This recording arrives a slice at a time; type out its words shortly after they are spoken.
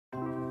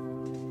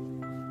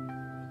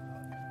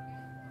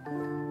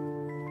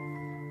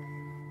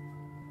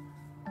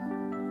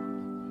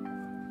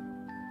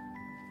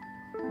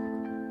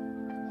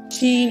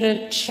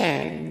Christina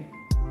Chang,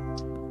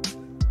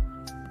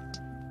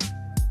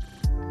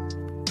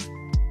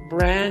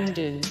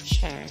 Brandon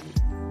Chang,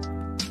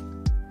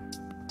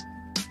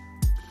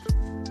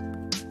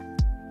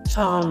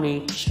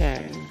 Tommy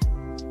Chang,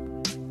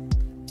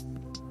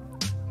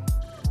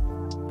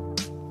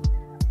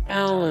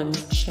 Alan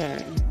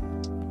Chang,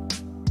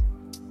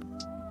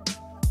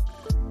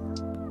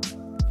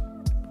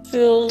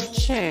 Phil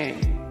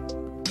Chang,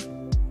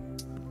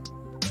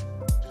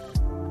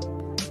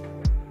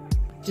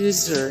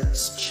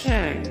 Desserts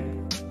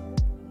Chang,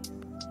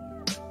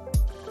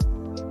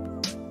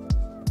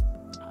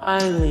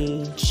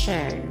 Eileen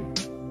Chang,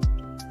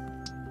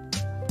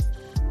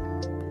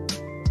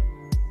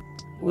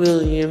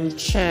 William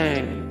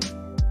Chang,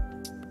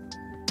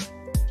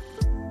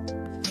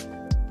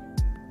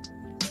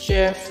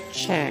 Jeff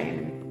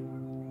Chang,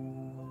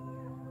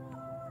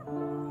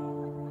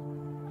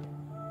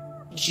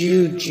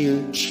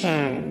 Juju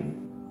Chang,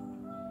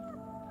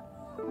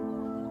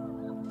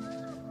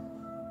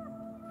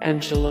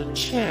 Angela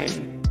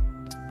Chang,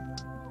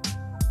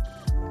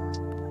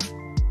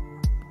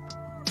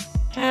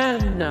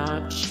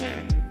 Hannah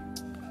Chang,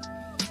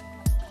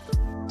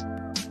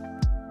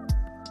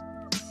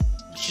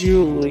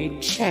 Julie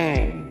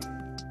Chang,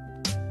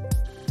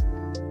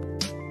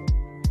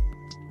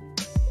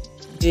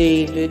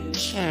 David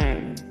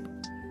Chang,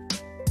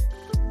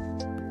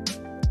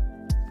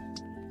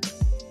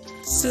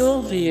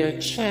 Sylvia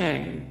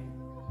Chang,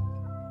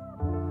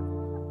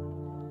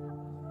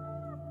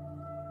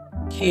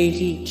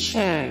 Katie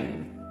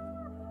Chang,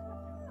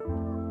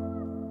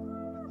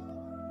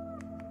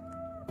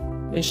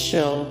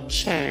 Michelle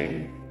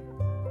Chang,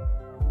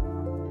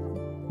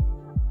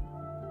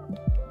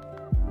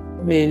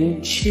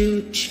 Min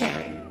Chu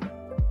Chang,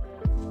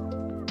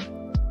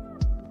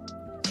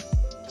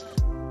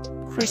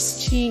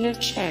 Christina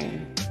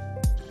Chang,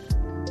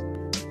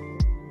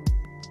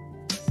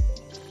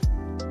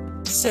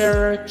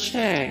 Sarah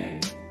Chang,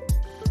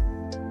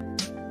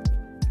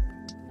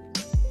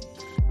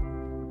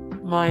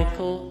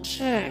 Michael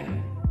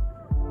Chang.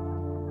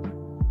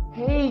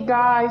 Hey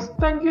guys,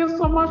 thank you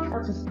so much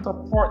for the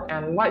support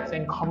and likes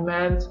and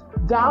comments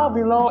down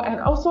below, and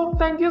also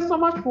thank you so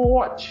much for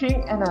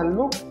watching, and I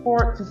look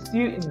forward to see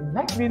you in the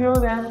next video.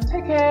 Then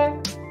take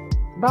care,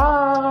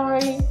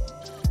 bye.